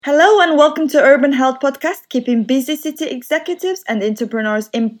Hello and welcome to Urban Health Podcast, keeping busy city executives and entrepreneurs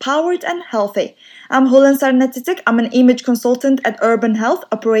empowered and healthy. I'm Hulan Sarnetitik. I'm an image consultant at Urban Health,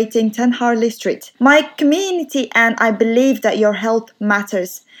 operating 10 Harley Street. My community and I believe that your health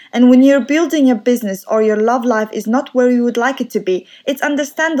matters. And when you're building a business or your love life is not where you would like it to be, it's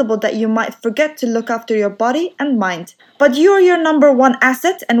understandable that you might forget to look after your body and mind. But you're your number one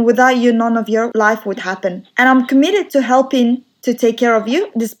asset, and without you, none of your life would happen. And I'm committed to helping to take care of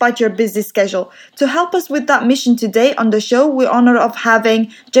you despite your busy schedule. To help us with that mission today on the show, we're honored of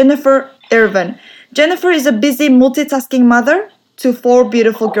having Jennifer Irvine. Jennifer is a busy multitasking mother to 4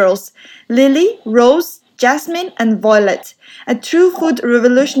 beautiful girls, Lily, Rose, Jasmine, and Violet. A true food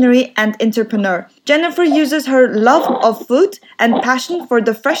revolutionary and entrepreneur. Jennifer uses her love of food and passion for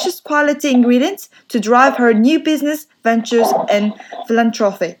the freshest quality ingredients to drive her new business ventures and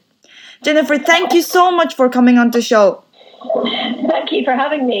philanthropy. Jennifer, thank you so much for coming on the show. Thank you for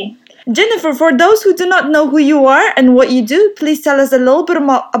having me. Jennifer, for those who do not know who you are and what you do, please tell us a little bit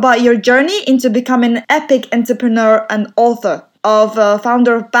more about your journey into becoming an epic entrepreneur and author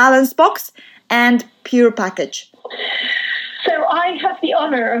founder of Balance Box and Pure Package. So I have the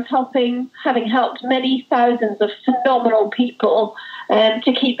honor of having helped many thousands of phenomenal people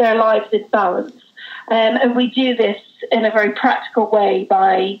to keep their lives in balance. And we do this in a very practical way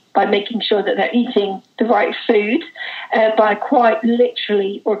by making sure that they're eating the right food, by quite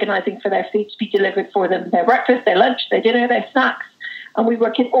literally organising for their food to be delivered for them, their breakfast, their lunch, their dinner, their snacks, and we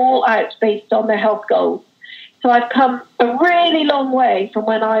work it all out based on their health goals. So I've come a really long way from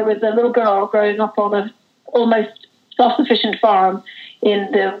when I was a little girl growing up on a almost self-sufficient farm in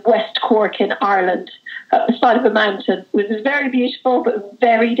the West Cork in Ireland, at the side of a mountain, which was very beautiful but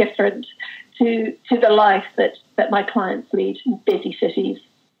very different to the life that my clients lead in busy cities.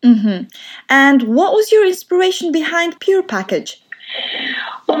 Mm-hmm. And what was your inspiration behind Pure Package?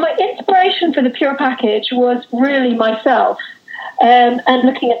 Well, my inspiration for the Pure Package was really myself and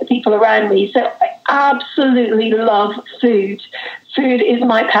looking at the people around me. So I absolutely love food. Food is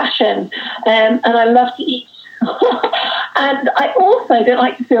my passion, and I love to eat. And I also don't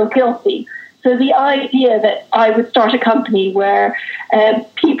like to feel guilty. So the idea that I would start a company where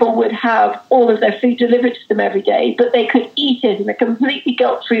people would have all of their food delivered to them every day, but they could eat it in a completely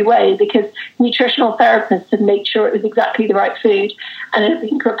guilt-free way because nutritional therapists had made sure it was exactly the right food and it had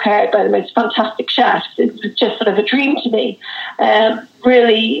been prepared by the most fantastic chefs. It was just sort of a dream to me.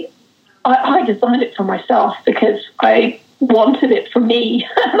 Really, I designed it for myself because I wanted it for me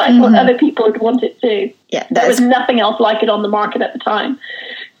and I thought other people would want it too. Yeah, there was nothing else like it on the market at the time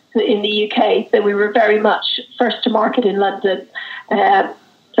in the UK, so we were very much first to market in London.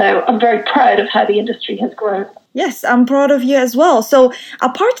 So I'm very proud of how the industry has grown. Yes, I'm proud of you as well. So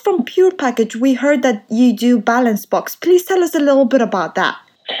apart from Pure Package, we heard that you do Balance Box. Please tell us a little bit about that.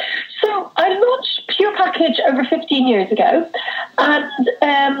 So I launched Pure Package over 15 years ago, and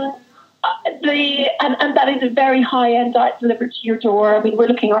that is a very high-end diet delivered to your door. I mean, we're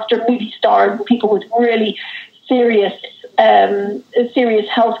looking after movie stars and people with really serious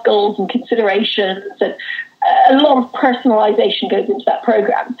health goals and considerations, and a lot of personalization goes into that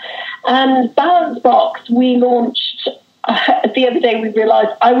program. And Balance Box, we launched the other day. We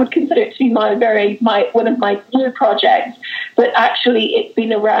realized I would consider it to be one of my new projects, but actually it's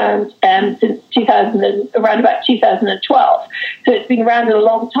been around since around about 2012. So it's been around a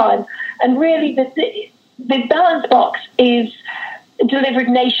long time. And really, the Balance Box is delivered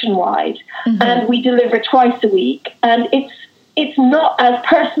nationwide, and we deliver twice a week, and it's not as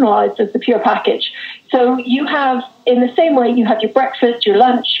personalized as the Pure Package. So you have, in the same way, you have your breakfast, your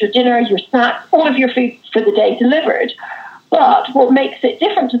lunch, your dinner, your snacks, all of your food for the day delivered. But what makes it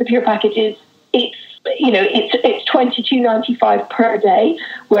different to the Pure Package is it's $22.95 per day,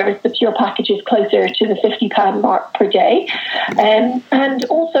 whereas the Pure Package is closer to the £50 mark per day. And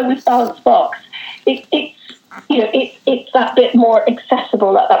also with Balance Box, it's that bit more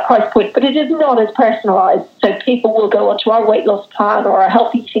accessible at that price point, but it is not as personalised. So people will go onto our weight loss plan or a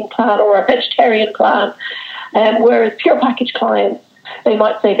healthy eating plan or a vegetarian plan, whereas Pure Package clients, they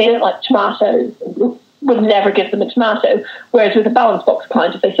might say they don't like tomatoes, would never give them a tomato, whereas with a Balance Box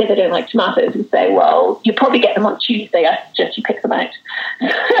client, if they say they don't like tomatoes, we say, well, you probably get them on Tuesday, I suggest you pick them out.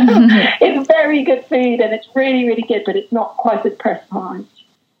 It's very good food and it's really, really good, but it's not quite as personalised.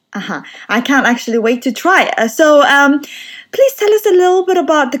 I can't actually wait to try. So please tell us a little bit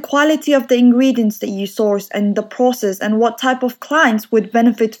about the quality of the ingredients that you source and the process and what type of clients would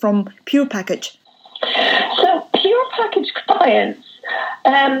benefit from Pure Package. So Pure Package clients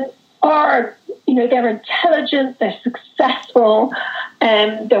are, they're intelligent, they're successful,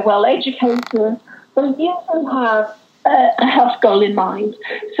 and they're well educated. They usually have a health goal in mind.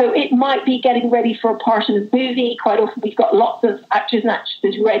 So it might be getting ready for a part in a movie. Quite often we've got lots of actors and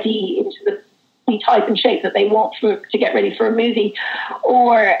actresses ready into the type and shape that they want to get ready for a movie.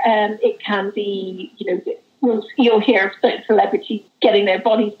 Or it can be, you'll hear of certain celebrities getting their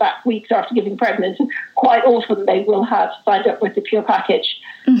bodies back weeks after giving pregnant. And quite often they will have signed up with the Pure package,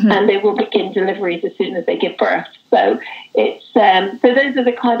 and they will begin deliveries as soon as they give birth. So it's so those are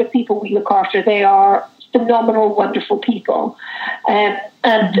the kind of people we look after. They are phenomenal, wonderful people, and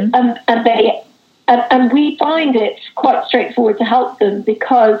we find it quite straightforward to help them,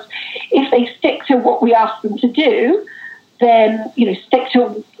 because if they stick to what we ask them to do, then stick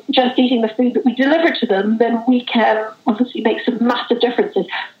to just eating the food that we deliver to them, then we can obviously make some massive differences.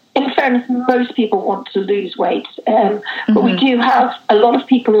 In fairness, most people want to lose weight, but we do have a lot of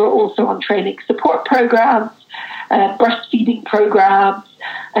people who are also on training support programs, breastfeeding programs.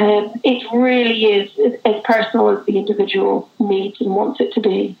 It really is as personal as the individual needs and wants it to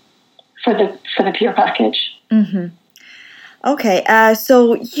be for the Pure package. Okay,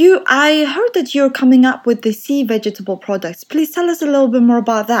 so I heard that you're coming up with the sea vegetable products. Please tell us a little bit more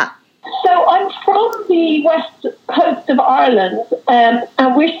about that. So I'm from the west coast of Ireland,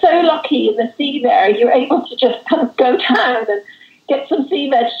 and we're so lucky in the sea there. You're able to just kind of go down and get some sea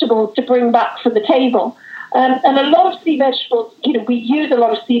vegetables to bring back for the table. And a lot of sea vegetables, we use a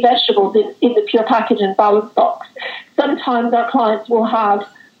lot of sea vegetables in the Pure package and balance box. Sometimes our clients will have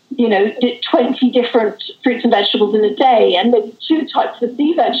 20 different fruits and vegetables in a day, and maybe 2 types of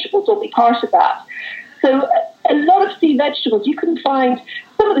sea vegetables will be part of that. So a lot of sea vegetables, you can find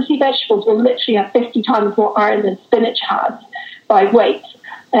some of the sea vegetables will literally have 50 times more iron than spinach has by weight.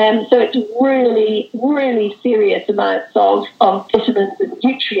 So it's really, really serious amounts of vitamins and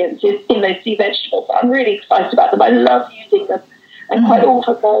nutrients in those sea vegetables. I'm really excited about them. I love using them. And quite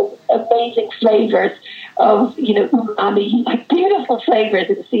often those amazing flavours of, umami, like beautiful flavours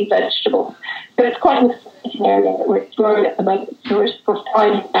in the sea vegetables. So it's quite an exciting area that we're exploring at the moment. So we're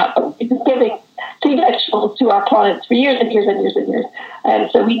finding out that we've been giving sea vegetables to our clients for years and years and years and years.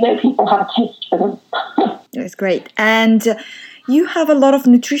 And so we know people have a taste for them. That's great. And you have a lot of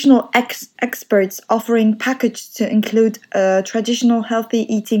nutritional experts offering packages to include traditional healthy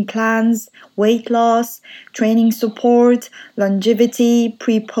eating plans, weight loss, training support, longevity,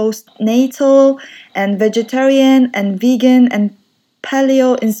 pre-postnatal, and vegetarian and vegan and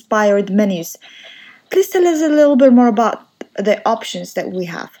paleo-inspired menus. Please tell us a little bit more about the options that we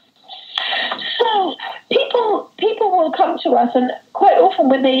have. So people will come to us, and quite often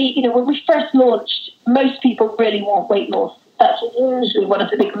when we first launched, most people really want weight loss. That's usually one of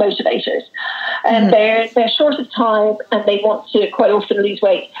the big motivators. And they're short of time and they want to quite often lose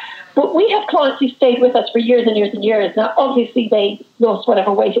weight. But we have clients who stayed with us for years and years and years. Now, obviously, they lost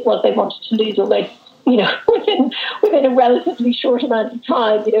whatever weight it was they wanted to lose, although, within a relatively short amount of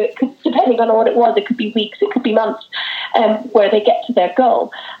time. It could, depending on what it was, it could be weeks, it could be months, where they get to their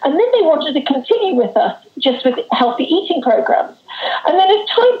goal. And then they wanted to continue with us just with healthy eating programs. And then as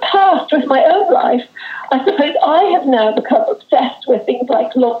time passed with my own life, I suppose I have now become obsessed with things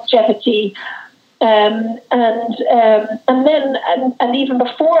like longevity, and even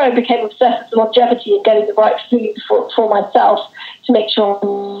before I became obsessed with longevity and getting the right food for myself to make sure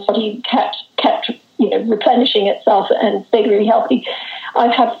my body kept replenishing itself and stayed really healthy.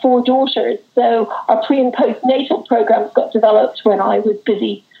 I've had 4 daughters, so our pre and postnatal programs got developed when I was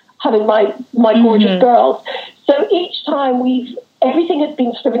busy having my gorgeous girls. So each time everything has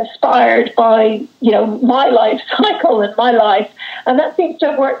been sort of inspired by, my life cycle and my life. And that seems to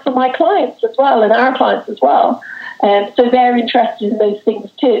have worked for my clients as well and our clients as well. So they're interested in those things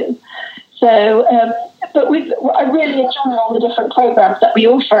too. So, but I really enjoy all the different programs that we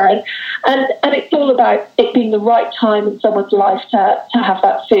offer. And it's all about it being the right time in someone's life to have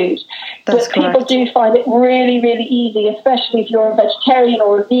that food. That's but people do find it really, really easy, especially if you're a vegetarian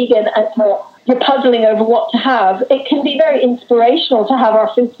or a vegan and you're puzzling over what to have. It can be very inspirational to have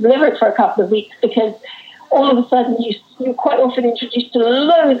our food delivered for a couple of weeks, because all of a sudden you're quite often introduced to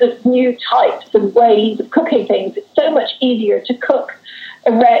loads of new types and ways of cooking things. It's so much easier to cook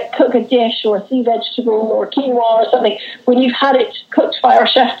a dish or a sea vegetable or quinoa or something when you've had it cooked by our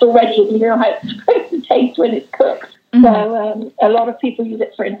chefs already and you know how it's supposed to taste when it's cooked. So a lot of people use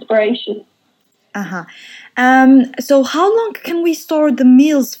it for inspiration. So how long can we store the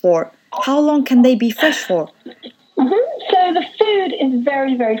meals for? How long can they be fresh for? So the food is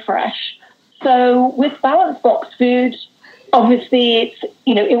very, very fresh. So with balance box food, obviously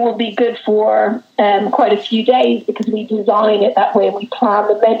it will be good for quite a few days, because we design it that way and we plan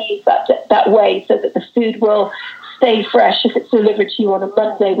the menus that way so that the food will stay fresh. If it's delivered to you on a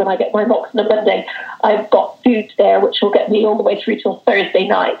Monday, when I get my box on a Monday, I've got food there which will get me all the way through till Thursday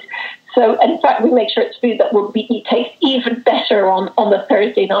night. So, in fact, we make sure it's food that will taste even better on the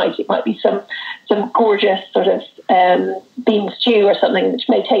Thursday night. It might be some gorgeous sort of bean stew or something which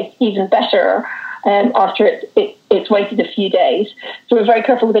may taste even better after it's waited a few days. So we're very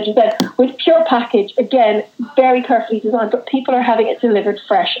careful with the design. With Pure Package, again, very carefully designed, but people are having it delivered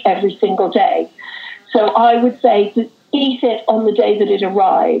fresh every single day. So I would say to eat it on the day that it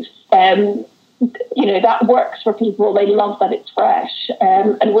arrives. That works for people. They love that it's fresh.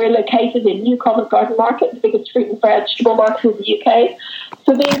 And we're located in New Covent Garden Market, the biggest fruit and vegetable market in the UK.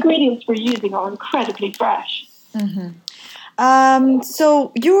 So the ingredients we're using are incredibly fresh. Mm-hmm.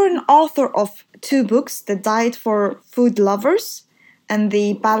 So you're an author of 2 books, The Diet for Food Lovers and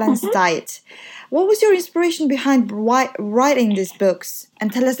The Balanced Diet. What was your inspiration behind writing these books?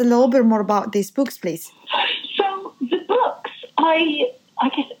 And tell us a little bit more about these books, please. So the books, I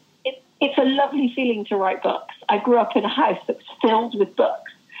guess it's a lovely feeling to write books. I grew up in a house that was filled with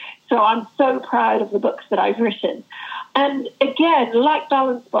books. So I'm so proud of the books that I've written. And again, like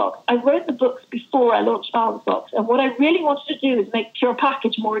Balance Box, I wrote the books before I launched Balance Box. And what I really wanted to do is make Pure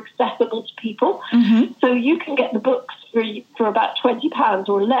Package more accessible to people. Mm-hmm. So you can get the books for about £20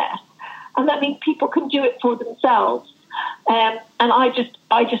 or less. And that means people can do it for themselves. And I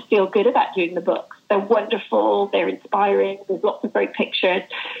just feel good about doing the books. They're wonderful. They're inspiring. There's lots of great pictures.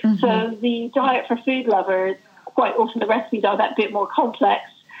 Mm-hmm. So the Diet for Food Lovers, quite often the recipes are that bit more complex.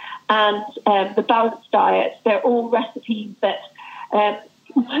 And the Balanced Diet, they're all recipes that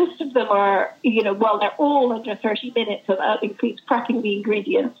most of them are, they're all under 30 minutes. So that includes prepping the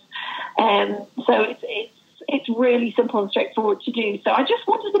ingredients. So it's really simple and straightforward to do. So I just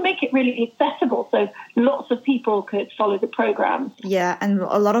wanted to make it really accessible so lots of people could follow the program. Yeah, and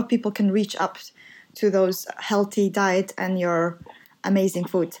a lot of people can reach up to those healthy diet and your amazing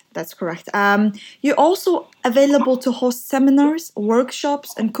food. That's correct. You're also available to host seminars,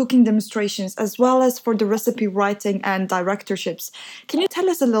 workshops, and cooking demonstrations, as well as for the recipe writing and directorships. Can you tell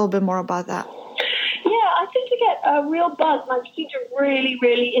us a little bit more about that? Yeah, I think to get a real buzz, and I seem to really,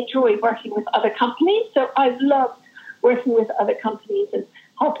 really enjoy working with other companies. So I've loved working with other companies and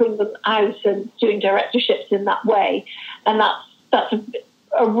helping them out and doing directorships in that way. And that's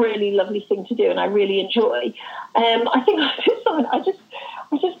a really lovely thing to do, and I really enjoy. I think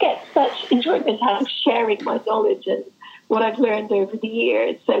I just get such enjoyment out of sharing my knowledge and what I've learned over the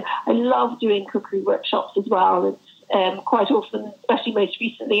years. So I love doing cookery workshops as well. And quite often, especially most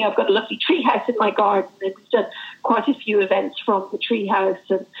recently, I've got a lovely tree house in my garden, and we've done quite a few events from the tree house,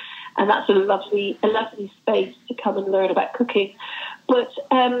 and that's a lovely space to come and learn about cooking. But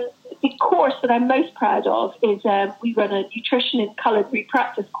the course that I'm most proud of is we run a nutrition in culinary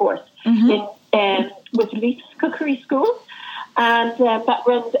practice course with Leith's Cookery School, and that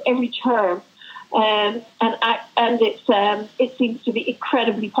runs every term. And it seems to be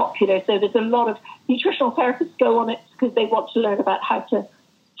incredibly popular. So there's a lot of nutritional therapists go on it because they want to learn about how to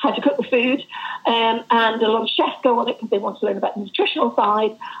cook the food, and a lot of chefs go on it because they want to learn about the nutritional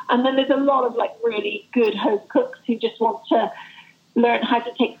side. And then there's a lot of really good home cooks who just want to learn how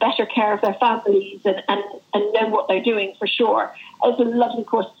to take better care of their families and know what they're doing for sure. It's a lovely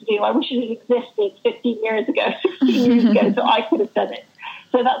course to do. I wish it had existed 15 years ago, 16 years ago, so I could have done it.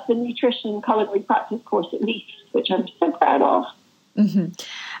 So that's the Nutrition and Culinary Practice course at Leith, which I'm so proud of.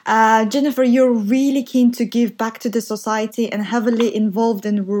 Mm-hmm. Jennifer, you're really keen to give back to the society and heavily involved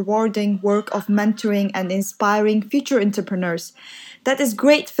in rewarding work of mentoring and inspiring future entrepreneurs. That is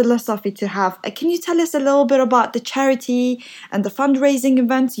great philosophy to have. Can you tell us a little bit about the charity and the fundraising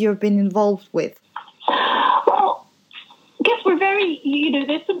events you've been involved with? Well, I guess we're very,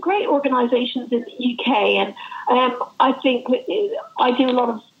 there's some great organisations in the UK, and I think I do a lot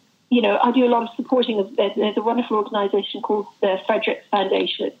of supporting of. There's a wonderful organisation called the Fredericks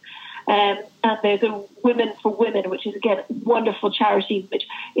Foundation, and there's a Women for Women, which is again a wonderful charity, which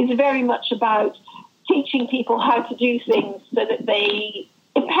is very much about teaching people how to do things so that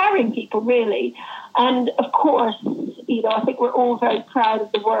empowering people really. And of course, I think we're all very proud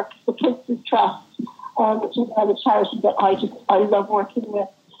of the work of the Prince's Trust, which is another charity that I love working with.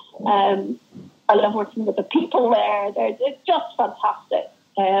 I love working with the people there. It's just fantastic.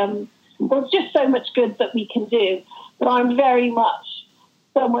 There's just so much good that we can do. But I'm very much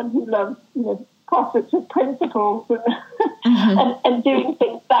someone who loves, profits with principles and doing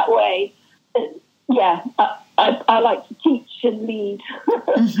things that way. I like to teach and lead.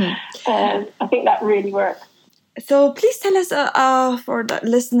 I think that really works. So please tell us, for the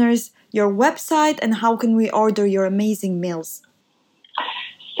listeners, your website and how can we order your amazing meals?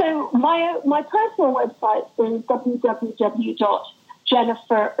 So my personal website is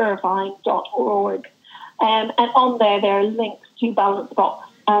www.jenniferirvine.org. And on there are links to Balance Box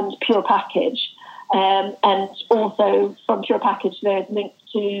and Pure Package. And also from Pure Package, there's links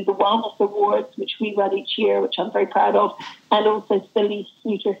to the Wellness Awards, which we run each year, which I'm very proud of, and also Silly's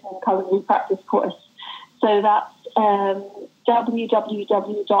Nutrition and Culinary Practice course. So that's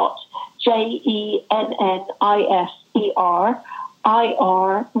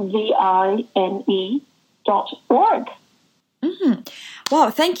www.jenniferirvine.org. Mm-hmm.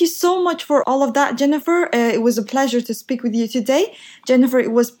 Wow, thank you so much for all of that, Jennifer. It was a pleasure to speak with you today. Jennifer,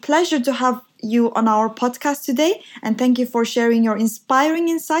 it was a pleasure to have you on our podcast today. And thank you for sharing your inspiring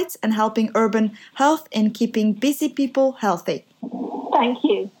insights and helping urban health in keeping busy people healthy. Thank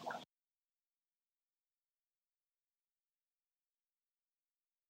you.